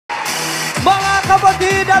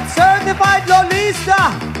kapatid at certified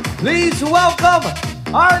lolista, please welcome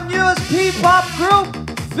our newest P-pop group,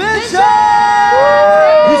 VXON!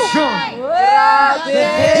 Vision!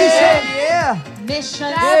 Yeah!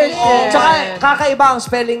 Mission. Tsaka kakaiba ang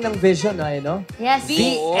spelling ng vision, no? Yes.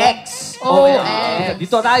 VXON.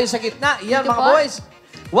 Dito tayo sa gitna. Yan, mga boys.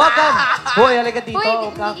 Welcome! Boy, halika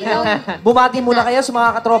dito. Bumati muna kayo sa mga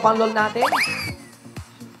katropang lol natin.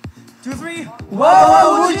 2, 3.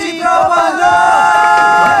 Wow! Uji Tropang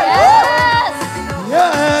LOL! Yes!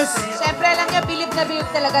 Yes! Siyempre lang niya, bilib na bilib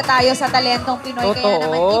talaga tayo sa talentong Pinoy. Kaya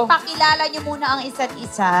naman, ipakilala niyo muna ang isa't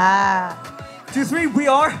isa. 2, 3, we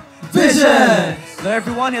are Vision! Hello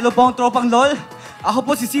everyone, hello po ang tropang LOL. Ako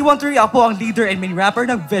po si C13, ako po ang leader and main rapper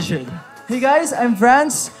ng Vision. Hey guys, I'm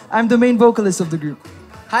Franz. I'm the main vocalist of the group.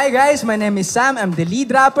 Hi guys, my name is Sam. I'm the lead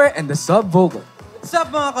rapper and the sub-vocal. What's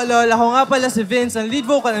up mga kalol? Ako nga pala si Vince, ang lead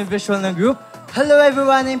vocal and visual ng group. Hello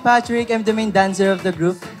everyone, I'm Patrick. I'm the main dancer of the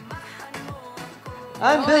group.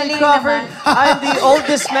 I'm Billy Crawford. I'm the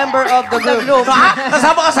oldest member of the group.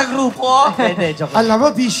 Kasama ka sa grupo? Hindi, joke. Alam mo,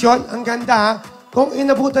 Vision, ang ganda ha. Kung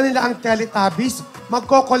inabutan nila ang Teletubbies,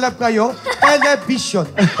 magko-collab kayo, Television.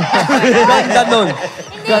 Ganda nun.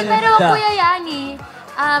 Hindi, pero Kuya Yani,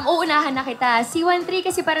 uunahan na kita. C13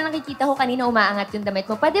 kasi parang nakikita ko kanina umaangat yung damit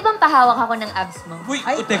mo. Pwede bang pahawak ako ng abs mo? Uy,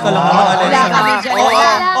 teka lang. Wala kami dyan.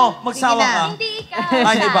 Magsawa ka. Hindi ikaw.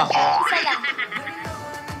 Ay, iba. Isa lang.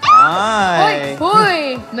 Ay.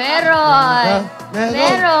 Huy! Meron!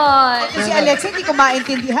 Meron! Ito si Alexa, hindi ko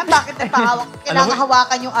maintindihan bakit kailangan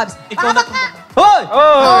hawakan yung abs. Pahawak na! Hoy!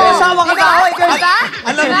 Asawa ka na! Hoy, girl!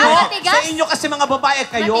 Alam nyo, sa inyo kasi mga babae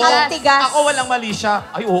kayo. Matigas. Ako walang mali siya.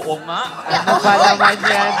 Ay, oo nga. Napalaman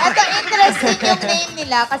yan. Ito, interesting yung name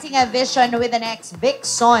nila kasi nga Vision with an X,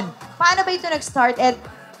 VXON. Paano ba ito nag-start? At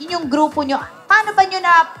yung grupo nyo, paano ba nyo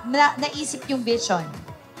naisip yung Vision?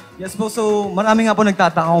 Yes po, so marami nga po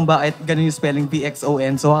nagtataka kung bakit ganun yung spelling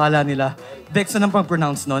VXON. So akala nila, VXON ang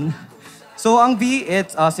pang-pronounce nun. So ang V,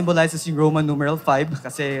 it symbolizes yung Roman numeral 5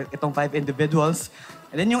 kasi itong 5 individuals.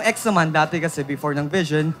 And then yung X naman, dati kasi before ng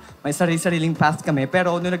Vision, may sarili-sariling path kami.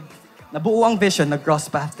 Pero nung nabuo ang Vision, nag-cross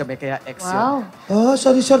path kami, kaya X yun. Oh,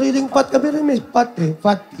 sari-sariling pat kami rin. May pat eh.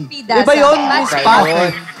 Pat eh. Iba yun, Miss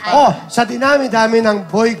Pat. Oh, sa dinami-dami ng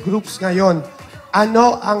boy groups ngayon,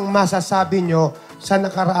 ano ang masasabi nyo sa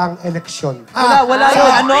nakaraang eleksyon? Wala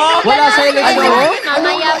yun. Ano? Wala sa eleksyon.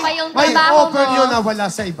 Mamaya pa yung May trabaho offer mo. nyo na wala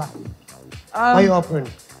sa iba. May offer.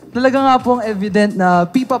 Talaga nga pong evident na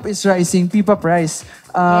P-pop is rising, P-pop rise.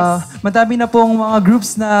 Madami na pong mga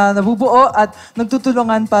groups na nabubuo at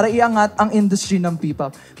nagtutulungan para iangat ang industry ng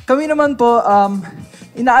P-pop. Kami naman po,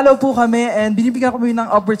 inaalaw po kami and binibigyan kami ng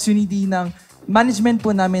opportunity ng management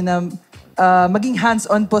po namin na maging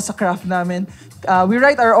hands-on po sa craft namin. We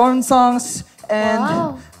write our own songs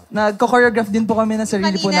and nagko-choreograph din po kami ng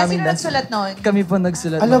sarili po namin. Kanina, sino nagsulat nun? Kami po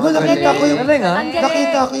nagsulat. Alam mo, nakita ko yung... Ang galing.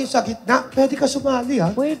 Nakita ko yung sa gitna. Pwede ka sumali,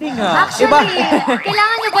 ha? Pwede nga. Actually,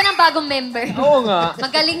 kailangan nyo ba ng bagong member? Oo nga.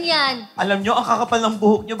 Magaling yan. Alam nyo, ang kakapal ng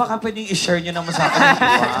buhok nyo, baka pwedeng i-share nyo naman sa akin.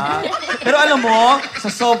 Pero alam mo,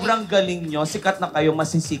 sa sobrang galing nyo, sikat na kayo,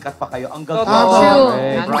 masisikat pa kayo. Ang galing. True.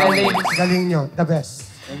 Ang galing. Galing nyo. The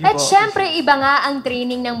best. At syempre, iba nga ang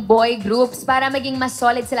training ng boy groups para maging mas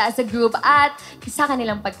solid sila as a group at sa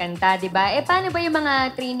kanilang pagkanta, di ba? Paano ba yung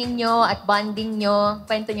mga training nyo at bonding nyo?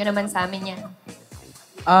 Kwento nyo naman sa amin yan.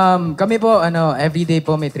 Kami po, everyday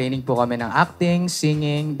po may training po kami ng acting,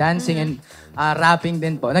 singing, dancing, and rapping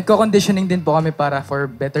din po. Nagko-conditioning din po kami para for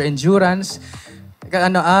better endurance.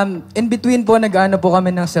 In between po, nag-ano po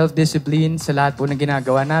kami ng self-discipline sa lahat po ng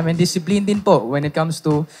ginagawa namin. Discipline din po when it comes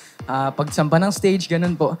to pagsampa ng stage,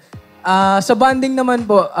 ganun po. Sa bonding naman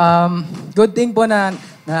po, good thing po na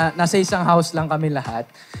nasa isang house lang kami lahat.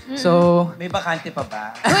 So, May bakante pa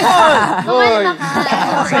ba? Kumalma ka.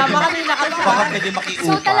 Kasama kami baka pwede makiupa.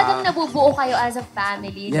 So talagang nabubuo kayo as a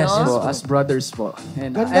family, yes no? po, as brothers po.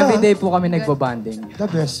 And Ganda. everyday po kami nagpo-bonding. The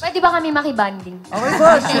best. Pwede ba kami makibanding?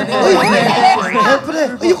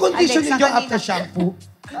 Siyempre, yung condition ninyo after shampoo.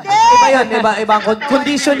 Iba yun. Ibang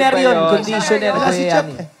conditioner yun. Conditioner. Wala si Chef.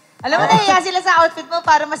 Alam mo, nahiya sila sa outfit mo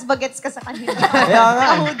para mas bagets ka sa kanila. Kaya nga.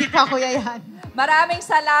 Kahudi ka, Kuya Yan. Maraming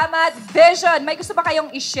salamat, Vision. May gusto ba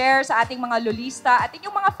kayong i-share sa ating mga lolista at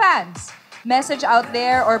inyong mga fans? Message out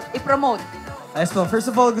there or i-promote? Yes po, first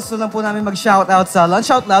of all, gusto lang po namin mag-shoutout sa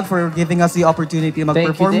Lunch Out Loud for giving us the opportunity to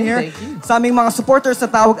mag-perform here. Sa aming mga supporters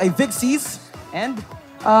na tawag ay VXON. And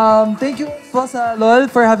Thank you po sa LOL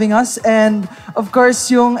for having us. And of course,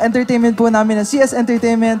 yung entertainment po namin na CS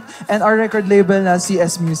Entertainment and our record label na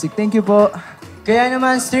CS Music. Thank you po. Kaya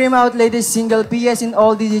naman, stream out latest single PS in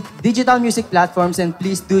all digital music platforms and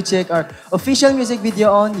please do check our official music video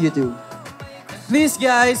on YouTube. Please,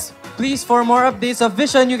 guys, for more updates of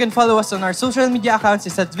Vision, you can follow us on our social media accounts.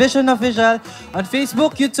 It's at Vision Official on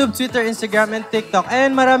Facebook, YouTube, Twitter, Instagram, and TikTok.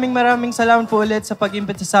 And maraming salamat po ulit sa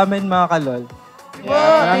pag-imbita sa amin, mga kalol.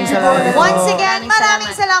 Maraming salamat. Once again,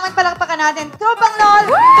 maraming salamat. Palakpakan natin. Tropang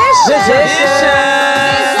LOL, Vision!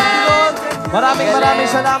 Maraming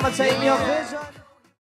salamat sa inyo, Vision!